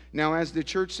Savior. Now, as the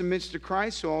church submits to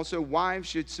Christ, so also wives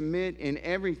should submit in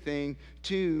everything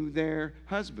to their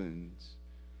husbands.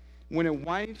 When a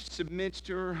wife submits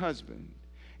to her husband,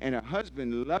 and a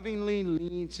husband lovingly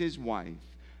leads his wife,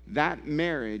 that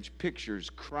marriage pictures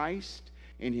Christ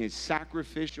in his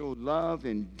sacrificial love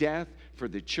and death for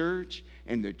the church,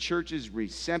 and the church's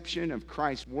reception of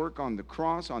Christ's work on the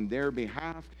cross on their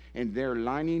behalf, and their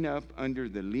lining up under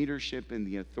the leadership and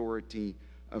the authority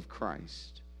of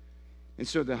Christ. And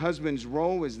so the husband's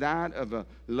role is that of a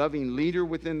loving leader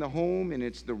within the home, and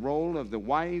it's the role of the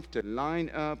wife to line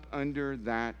up under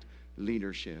that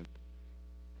leadership.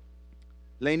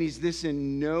 Ladies, this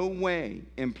in no way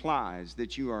implies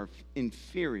that you are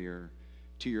inferior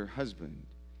to your husband.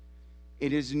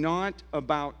 It is not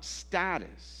about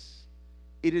status.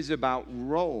 It is about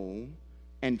role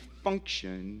and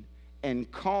function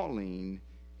and calling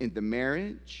in the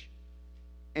marriage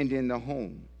and in the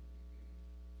home.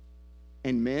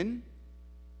 And men,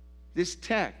 this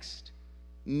text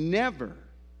never,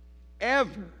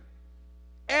 ever,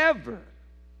 ever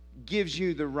gives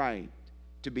you the right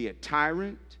to be a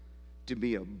tyrant, to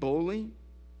be a bully,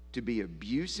 to be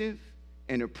abusive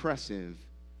and oppressive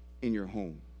in your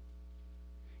home.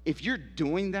 If you're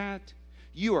doing that,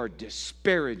 you are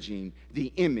disparaging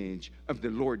the image of the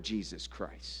Lord Jesus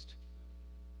Christ.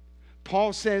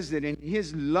 Paul says that in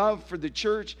his love for the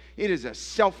church, it is a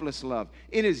selfless love.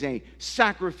 It is a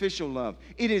sacrificial love.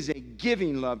 It is a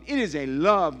giving love. It is a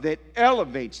love that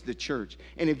elevates the church.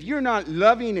 And if you're not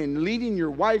loving and leading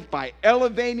your wife by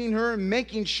elevating her,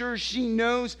 making sure she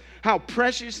knows how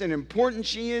precious and important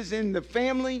she is in the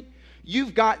family,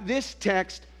 you've got this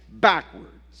text backwards.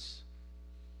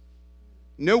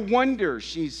 No wonder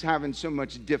she's having so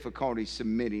much difficulty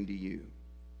submitting to you.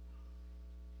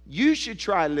 You should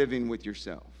try living with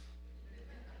yourself.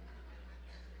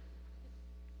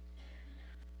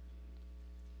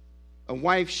 A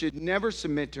wife should never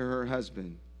submit to her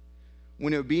husband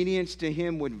when obedience to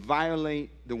him would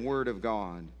violate the word of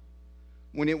God,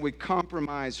 when it would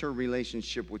compromise her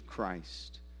relationship with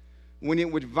Christ, when it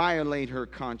would violate her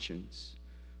conscience,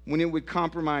 when it would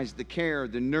compromise the care,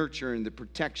 the nurture, and the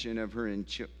protection of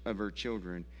her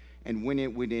children, and when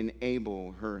it would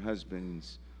enable her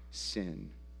husband's sin.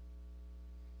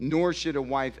 Nor should a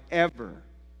wife ever,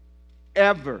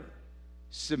 ever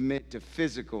submit to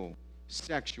physical,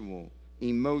 sexual,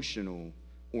 emotional,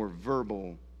 or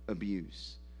verbal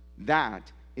abuse.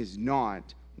 That is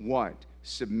not what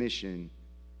submission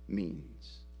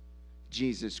means.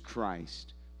 Jesus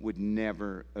Christ would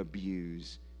never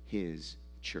abuse his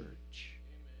church.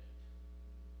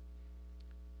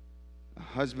 A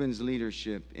husband's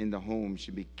leadership in the home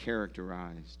should be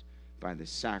characterized by the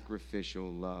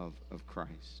sacrificial love of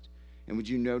Christ. And would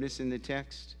you notice in the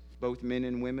text, both men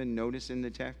and women, notice in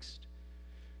the text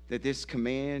that this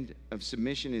command of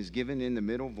submission is given in the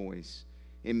middle voice.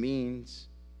 It means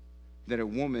that a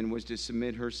woman was to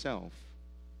submit herself.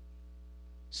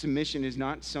 Submission is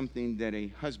not something that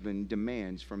a husband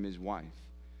demands from his wife.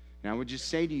 And I would just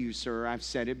say to you, sir, I've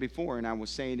said it before and I will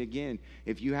say it again.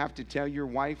 If you have to tell your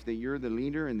wife that you're the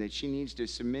leader and that she needs to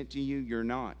submit to you, you're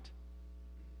not.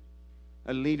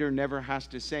 A leader never has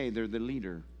to say they're the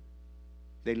leader.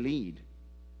 They lead,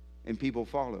 and people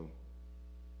follow.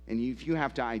 And if you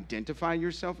have to identify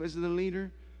yourself as the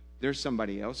leader, there's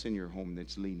somebody else in your home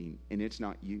that's leading, and it's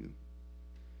not you.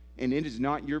 And it is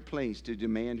not your place to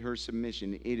demand her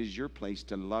submission. It is your place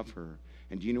to love her.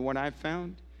 And do you know what I've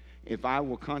found? If I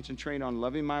will concentrate on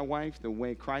loving my wife the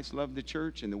way Christ loved the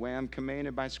church and the way I'm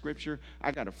commanded by Scripture,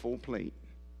 I got a full plate.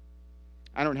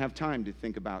 I don't have time to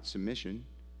think about submission.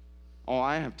 All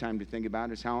I have time to think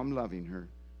about is how I'm loving her.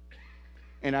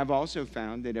 And I've also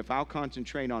found that if I'll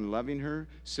concentrate on loving her,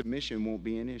 submission won't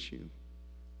be an issue.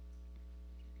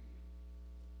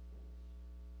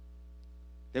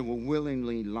 They will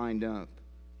willingly lined up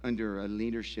under a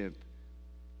leadership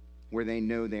where they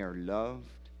know they are loved,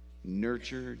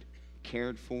 nurtured,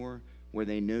 cared for, where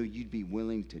they know you'd be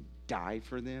willing to die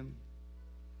for them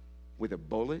with a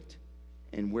bullet,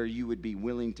 and where you would be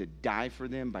willing to die for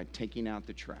them by taking out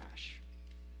the trash.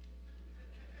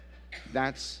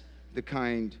 That's the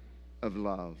kind of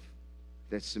love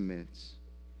that submits.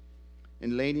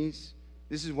 And ladies,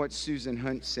 this is what Susan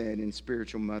Hunt said in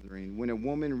Spiritual Mothering. When a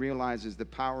woman realizes the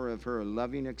power of her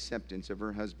loving acceptance of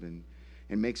her husband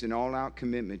and makes an all-out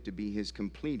commitment to be his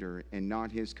completer and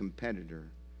not his competitor,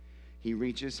 he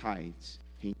reaches heights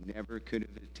he never could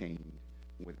have attained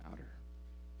without her.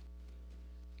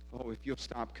 Oh, if you'll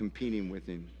stop competing with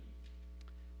him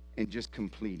and just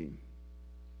complete him,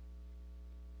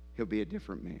 he'll be a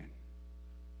different man.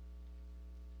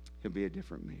 He'll be a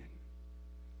different man.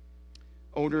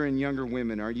 Older and younger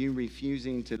women, are you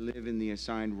refusing to live in the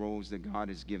assigned roles that God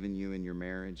has given you in your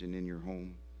marriage and in your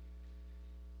home?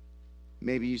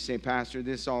 Maybe you say, Pastor,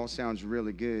 this all sounds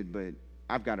really good, but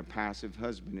I've got a passive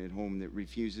husband at home that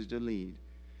refuses to lead.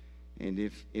 And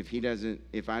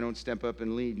if I don't step up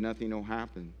and lead, nothing will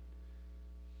happen.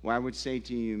 Well, I would say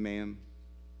to you, ma'am,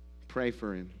 pray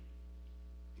for him.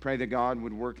 Pray that God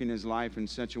would work in his life in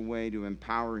such a way to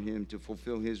empower him to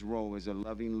fulfill his role as a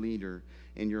loving leader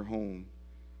in your home.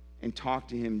 And talk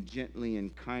to him gently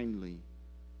and kindly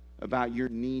about your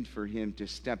need for him to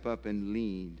step up and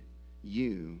lead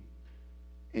you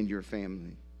and your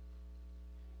family.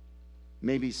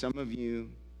 Maybe some of you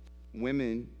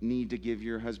women need to give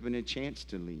your husband a chance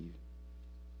to lead.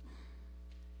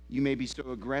 You may be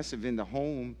so aggressive in the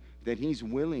home that he's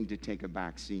willing to take a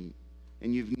back seat,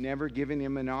 and you've never given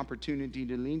him an opportunity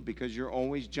to lead because you're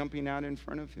always jumping out in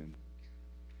front of him.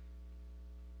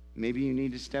 Maybe you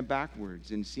need to step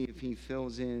backwards and see if he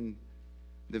fills in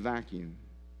the vacuum.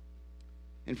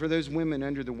 And for those women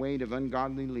under the weight of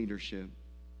ungodly leadership,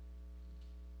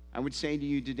 I would say to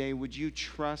you today, would you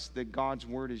trust that God's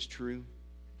word is true?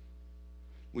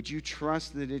 Would you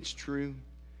trust that it's true?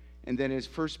 And that as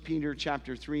 1 Peter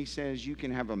chapter 3 says, you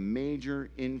can have a major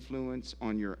influence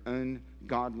on your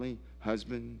ungodly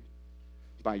husband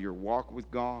by your walk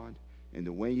with God and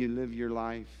the way you live your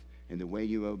life and the way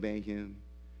you obey him.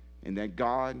 And that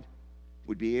God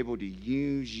would be able to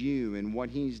use you and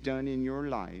what he's done in your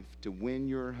life to win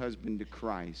your husband to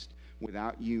Christ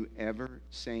without you ever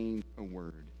saying a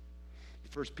word.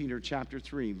 1 Peter chapter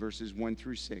 3, verses 1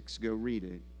 through 6. Go read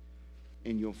it,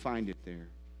 and you'll find it there.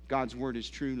 God's word is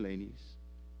true, ladies.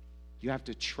 You have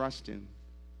to trust him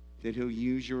that he'll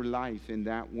use your life in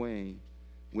that way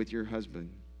with your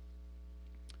husband.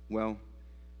 Well,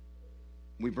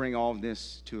 we bring all of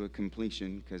this to a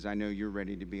completion because I know you're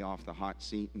ready to be off the hot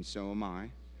seat, and so am I.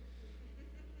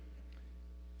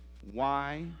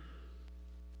 Why,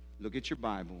 look at your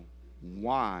Bible,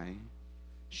 why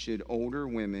should older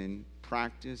women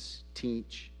practice,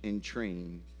 teach, and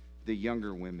train the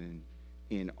younger women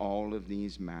in all of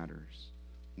these matters?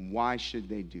 Why should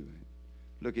they do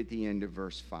it? Look at the end of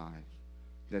verse 5,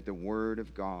 that the word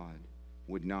of God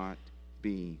would not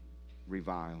be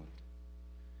reviled.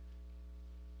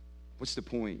 What's the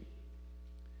point?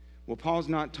 Well, Paul's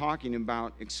not talking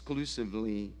about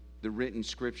exclusively the written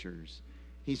scriptures.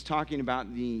 He's talking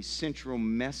about the central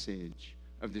message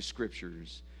of the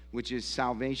scriptures, which is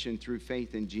salvation through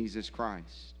faith in Jesus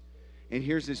Christ. And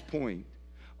here's his point.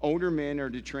 Older men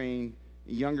are to train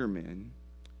younger men.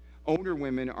 Older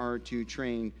women are to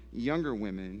train younger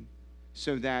women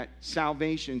so that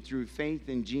salvation through faith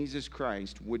in Jesus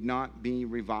Christ would not be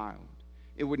reviled.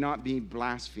 It would not be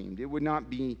blasphemed. It would not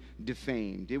be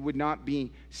defamed. It would not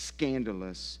be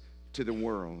scandalous to the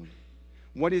world.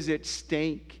 What is at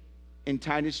stake in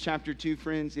Titus chapter 2,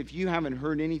 friends? If you haven't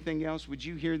heard anything else, would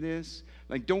you hear this?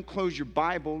 Like, don't close your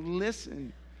Bible.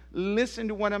 Listen. Listen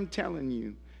to what I'm telling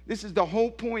you. This is the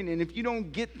whole point. And if you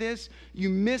don't get this, you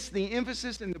miss the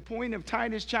emphasis and the point of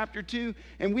Titus chapter 2.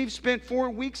 And we've spent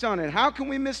 4 weeks on it. How can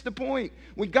we miss the point?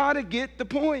 We got to get the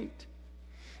point.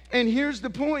 And here's the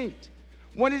point.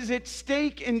 What is at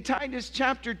stake in Titus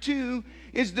chapter 2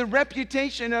 is the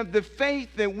reputation of the faith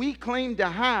that we claim to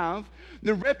have,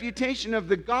 the reputation of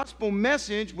the gospel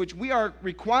message which we are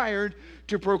required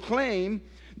to proclaim,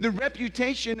 the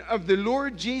reputation of the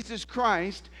Lord Jesus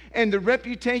Christ, and the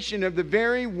reputation of the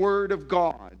very Word of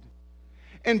God.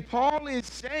 And Paul is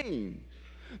saying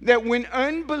that when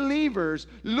unbelievers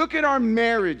look at our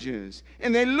marriages,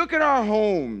 and they look at our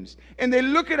homes, and they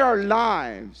look at our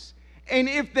lives, and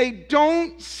if they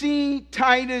don't see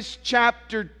Titus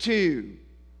chapter 2,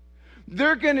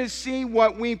 they're going to see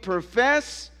what we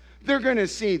profess. They're going to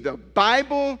see the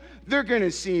Bible. They're going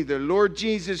to see the Lord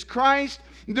Jesus Christ.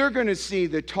 They're going to see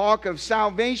the talk of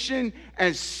salvation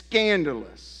as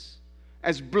scandalous,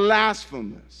 as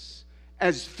blasphemous,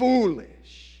 as foolish.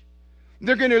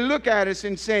 They're going to look at us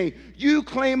and say, you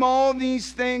claim all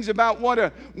these things about what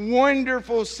a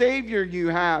wonderful Savior you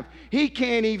have. He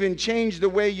can't even change the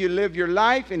way you live your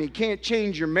life, and He can't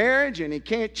change your marriage, and He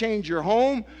can't change your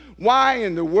home. Why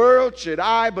in the world should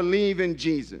I believe in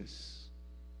Jesus?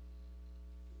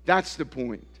 That's the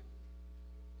point.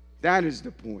 That is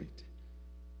the point.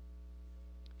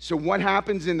 So what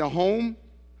happens in the home?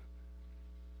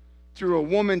 Through a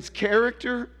woman's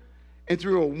character and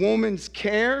through a woman's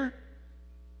care,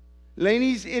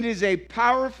 ladies, it is a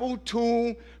powerful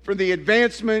tool for the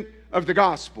advancement of the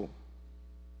gospel.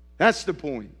 That's the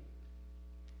point.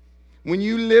 When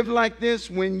you live like this,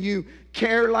 when you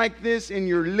care like this in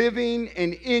your living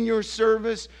and in your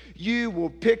service, you will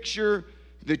picture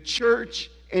the church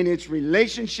and its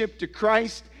relationship to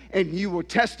Christ, and you will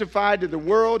testify to the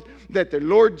world that the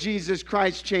Lord Jesus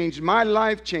Christ changed my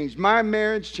life, changed my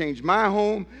marriage, changed my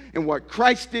home, and what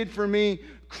Christ did for me,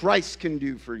 Christ can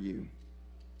do for you.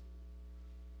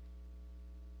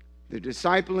 The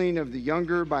discipling of the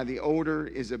younger by the older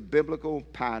is a biblical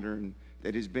pattern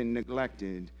that has been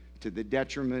neglected to the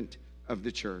detriment of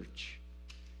the church.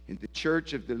 And the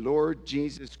church of the Lord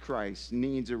Jesus Christ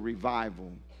needs a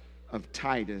revival of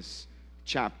Titus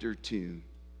chapter 2.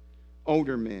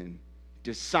 Older men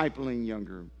discipling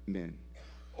younger men.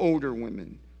 Older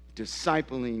women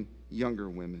discipling younger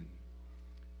women.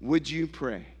 Would you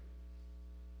pray?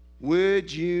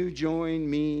 Would you join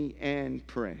me and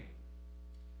pray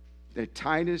that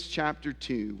Titus chapter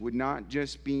 2 would not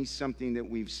just be something that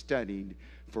we've studied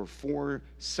for 4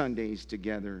 Sundays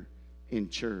together in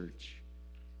church,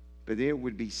 but it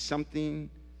would be something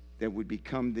that would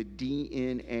become the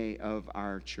DNA of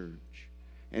our church.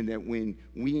 And that when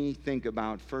we think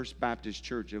about First Baptist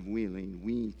Church of Wheeling,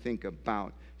 we think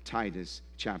about Titus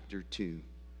chapter 2.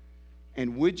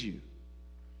 And would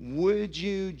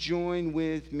you join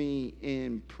with me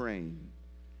in praying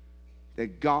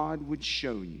that God would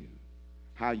show you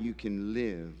how you can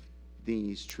live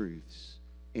these truths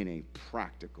in a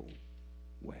practical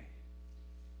way?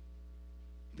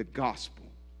 The gospel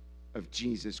of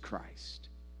Jesus Christ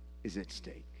is at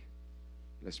stake.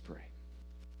 Let's pray.